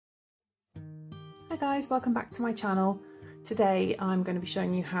Hi guys, welcome back to my channel. Today I'm going to be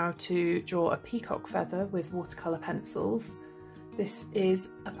showing you how to draw a peacock feather with watercolour pencils. This is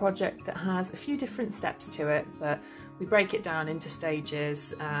a project that has a few different steps to it, but we break it down into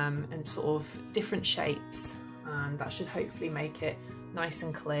stages and sort of different shapes, and that should hopefully make it nice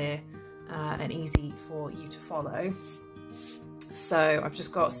and clear and easy for you to follow. So I've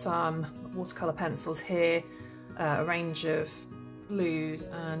just got some watercolour pencils here, a range of blues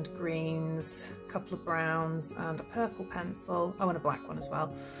and greens, a couple of browns and a purple pencil, and a black one as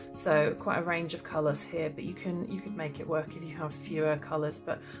well. So quite a range of colours here, but you could make it work if you have fewer colours.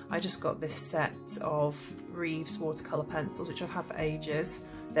 But I just got this set of Reeves watercolour pencils, which I've had for ages.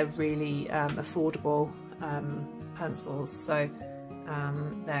 They're really affordable pencils, so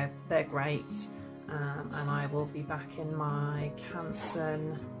they're great. And I will be back in my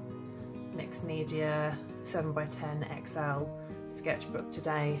Canson mixed media 7x10 XL sketchbook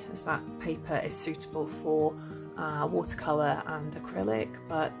today, as that paper is suitable for watercolour and acrylic,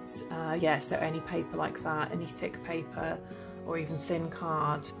 but yeah, so any paper like that, any thick paper or even thin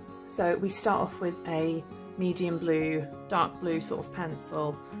card. So we start off with a medium blue, dark blue sort of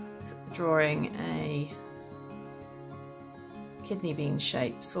pencil, drawing a kidney bean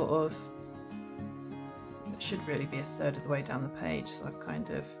shape, sort of. It should really be a third of the way down the page, so I've kind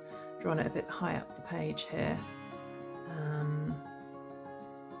of drawn it a bit high up the page here.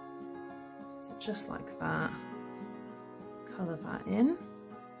 So just like that, colour that in.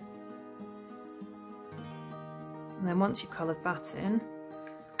 And then once you've coloured that in,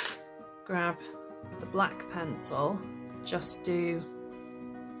 grab the black pencil, just do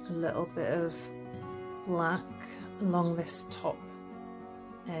a little bit of black along this top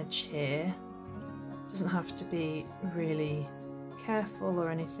edge here. Doesn't have to be really careful or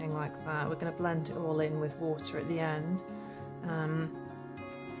anything like that. We're going to blend it all in with water at the end.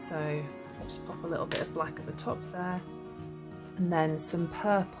 So just pop a little bit of black at the top there, and then some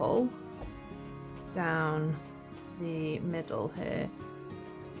purple down the middle here,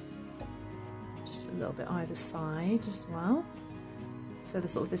 just a little bit either side as well. So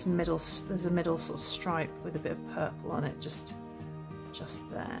there's sort of this middle, there's a middle sort of stripe with a bit of purple on it, just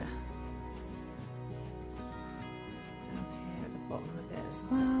there. Down here at the bottom a bit as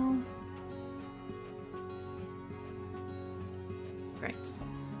well. Great,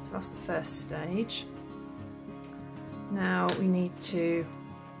 so that's the first stage. Now we need to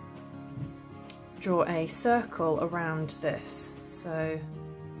draw a circle around this, so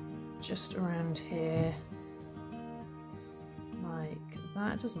just around here like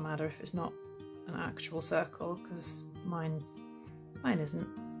that. It doesn't matter if it's not an actual circle, because mine isn't.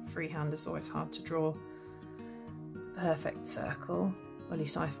 Freehand is always hard to draw a perfect circle, or at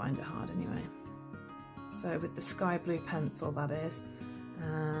least I find it hard anyway. So with the sky blue pencil, that is,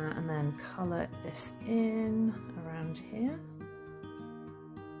 and then colour this in around here.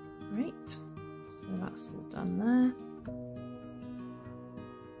 Great, so that's all done there.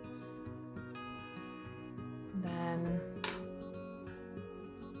 Then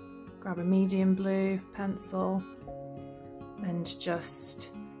grab a medium blue pencil and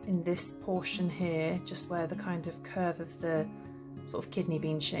just in this portion here, just where the kind of curve of the sort of kidney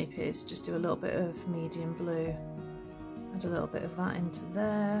bean shape is, just do a little bit of medium blue. Add a little bit of that into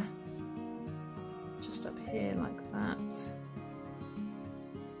there, just up here like that.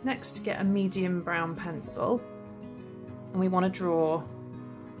 Next, get a medium brown pencil, and we want to draw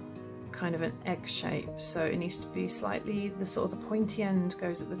kind of an egg shape, so it needs to be slightly, the sort of the pointy end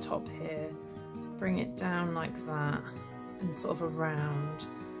goes at the top here. Bring it down like that and sort of around.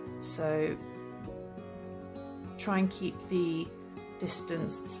 So try and keep the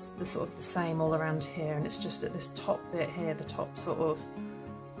distance the sort of the same all around here, and it's just at this top bit here, the top sort of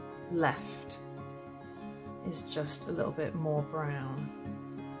left is just a little bit more brown.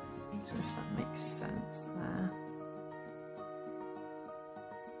 I don't know if that makes sense there.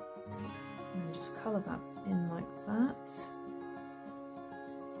 And just colour that in like that.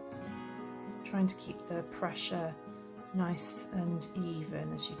 Trying to keep the pressure nice and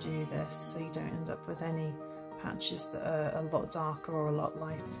even as you do this, so you don't end up with any patches that are a lot darker or a lot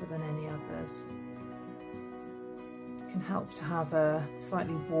lighter than any others. It can help to have a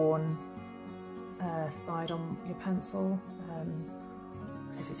slightly worn side on your pencil,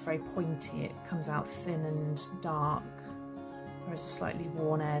 because if it's very pointy it comes out thin and dark, whereas a slightly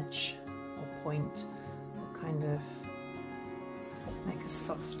worn edge or point will kind of make a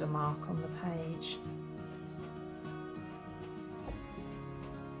softer mark on the page.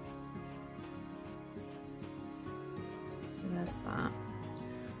 So there's that.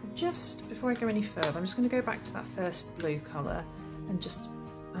 Just before I go any further, I'm just going to go back to that first blue colour and just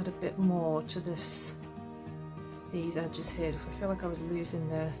add a bit more to these edges here, because I feel like I was losing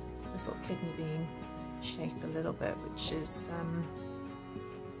the sort of kidney bean shape a little bit, which is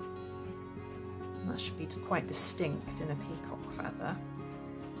that should be quite distinct in a peacock feather.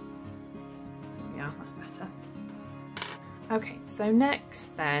 Yeah, that's better. Okay, so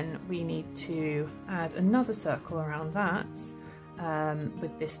next then we need to add another circle around that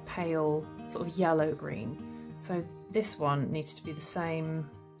with this pale sort of yellow green. So this one needs to be the same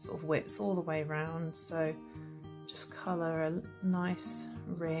sort of width all the way around, so just colour a nice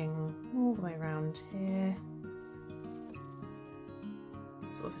ring all the way around here,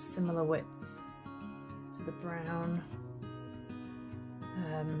 sort of a similar width to the brown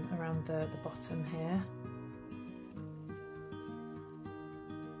around the bottom here.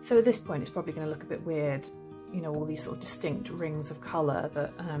 So at this point it's probably going to look a bit weird, you know, all these sort of distinct rings of colour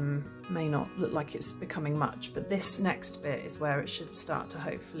that may not look like it's becoming much, but this next bit is where it should start to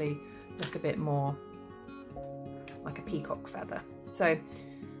hopefully look a bit more like a peacock feather. So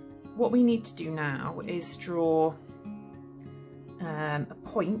what we need to do now is draw a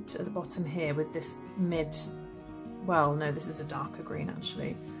point at the bottom here with this well, no, this is a darker green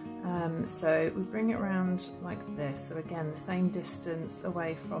actually. So we bring it around like this, so again the same distance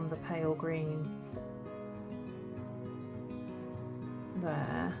away from the pale green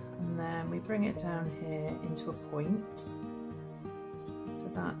there, and then we bring it down here into a point, so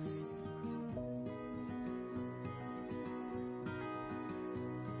that's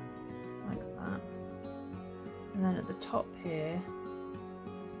like that, and then at the top here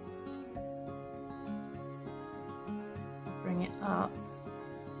bring it up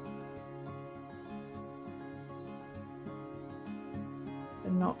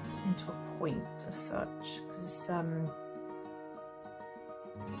but not into a point as such, because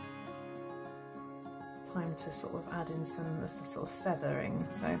time to sort of add in some of the sort of feathering,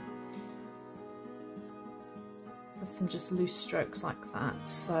 so with some just loose strokes like that,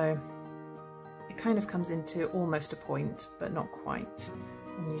 so it kind of comes into almost a point but not quite,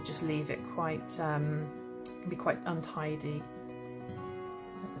 and you just leave it quite can be quite untidy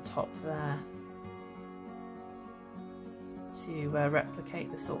at the top there to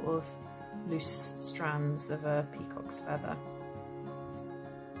replicate the sort of loose strands of a peacock's feather.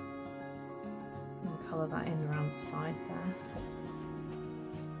 And colour that in around the side there.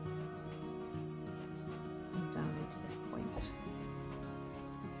 And down into this point.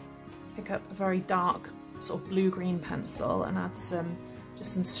 Pick up a very dark sort of blue-green pencil and add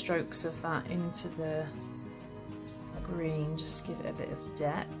just some strokes of that into the green, just to give it a bit of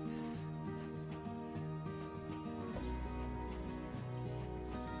depth.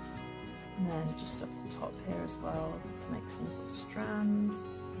 And then just up the top here as well to make some sort of strands.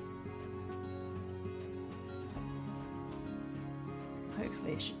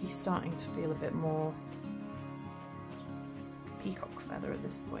 Hopefully it should be starting to feel a bit more peacock feather at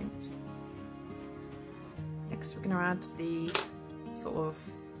this point. Next we're going to add the sort of,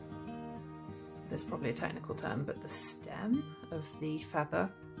 there's probably a technical term, but the stem of the feather.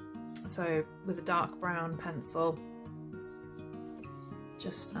 So with a dark brown pencil,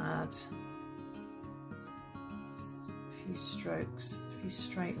 just add a few strokes, a few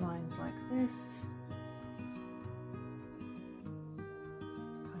straight lines like this. To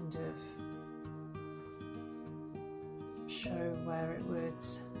kind of show where it would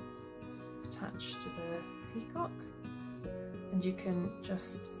attach to the peacock. And you can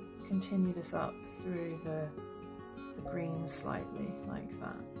just continue this up through the green slightly like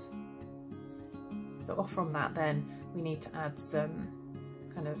that. So off from that then we need to add some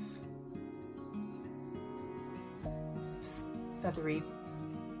kind of feathery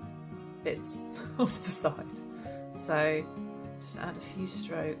bits off the side. So just add a few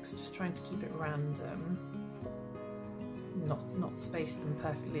strokes, just trying to keep it random, not space them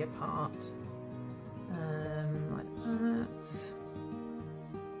perfectly apart, like that.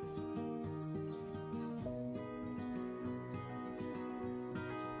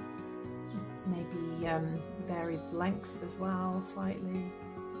 Maybe vary the length as well slightly.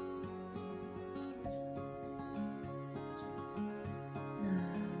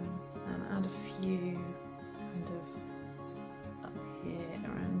 And add a few kind of up here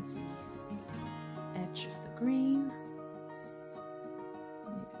around the edge of the green.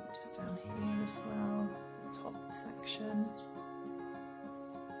 Maybe just down here as well, top section.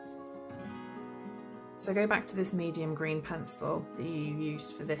 So go back to this medium green pencil that you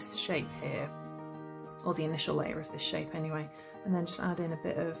used for this shape here, or the initial layer of this shape anyway, and then just add in a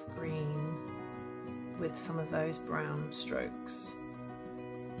bit of green with some of those brown strokes,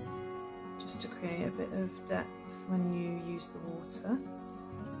 just to create a bit of depth when you use the water.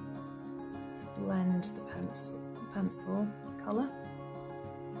 blend the pencil colour.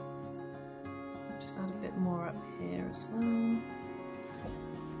 Just add a bit more up here as well.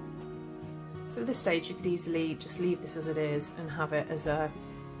 So at this stage you could easily just leave this as it is and have it as a,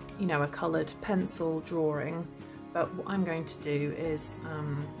 you know, a coloured pencil drawing. But what I'm going to do is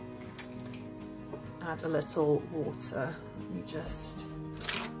add a little water. Let me just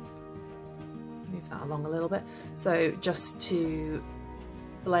move that along a little bit. So just to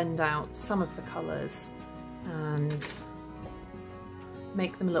blend out some of the colours and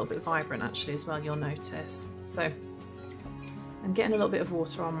make them a little bit vibrant actually as well, you'll notice. So I'm getting a little bit of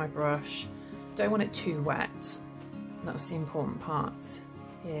water on my brush. Don't want it too wet. That's the important part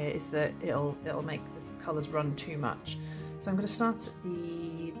here, is that it'll make the colours run too much. So I'm going to start at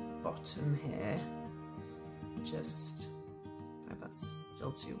the bottom here. Just, oh, that's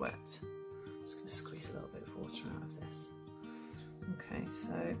still too wet. I'm just going to squeeze a little bit of water out of this. Okay,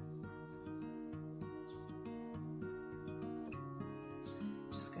 so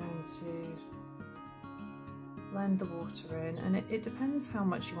just going to blend the water in, and it depends how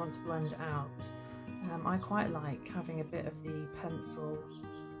much you want to blend out. I quite like having a bit of the pencil,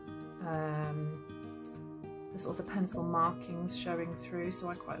 the sort of the pencil markings showing through, so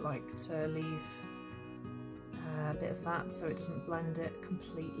I quite like to leave a bit of that so it doesn't blend it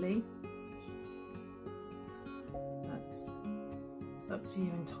completely. But it's up to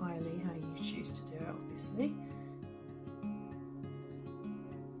you entirely how you choose to do it, obviously.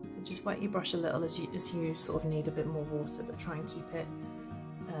 Just wet your brush a little as you sort of need a bit more water, but try and keep it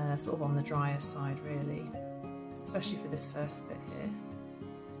sort of on the drier side really, especially for this first bit here.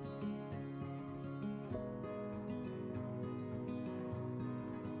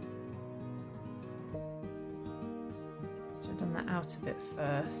 So I've done that outer bit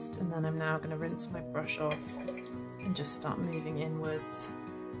first, and then I'm now going to rinse my brush off and just start moving inwards.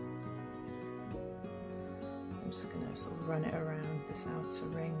 I'm just going to sort of run it around this outer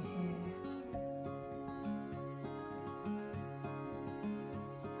ring here.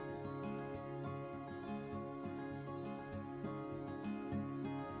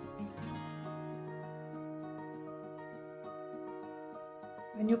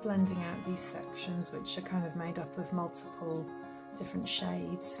 When you're blending out these sections, which are kind of made up of multiple different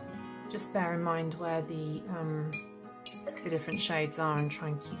shades, just bear in mind where the different shades are and try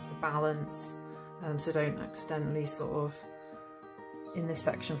and keep the balance. So don't accidentally sort of, in this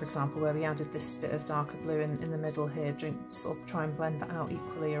section for example where we added this bit of darker blue in the middle here, sort of try and blend that out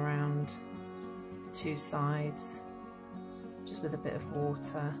equally around the two sides, just with a bit of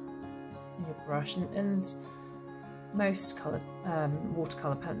water in your brush. And most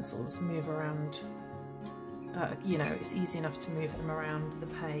watercolour pencils move around, you know, it's easy enough to move them around the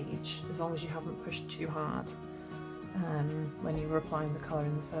page as long as you haven't pushed too hard when you were applying the colour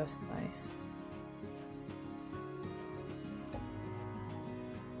in the first place.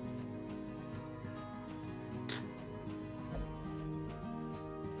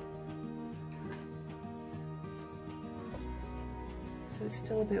 So it's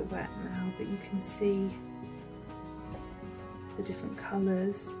still a bit wet now, but you can see the different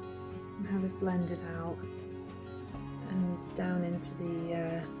colours and how they've blended out and down into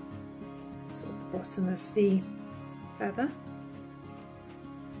the sort of the bottom of the feather.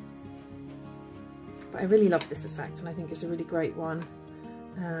 But I really love this effect, and I think it's a really great one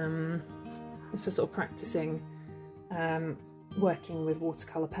for sort of practicing working with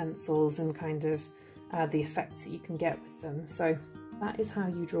watercolour pencils and kind of the effects that you can get with them. So that is how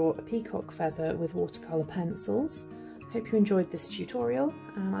you draw a peacock feather with watercolour pencils. Hope you enjoyed this tutorial,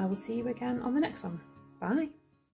 and I will see you again on the next one. Bye!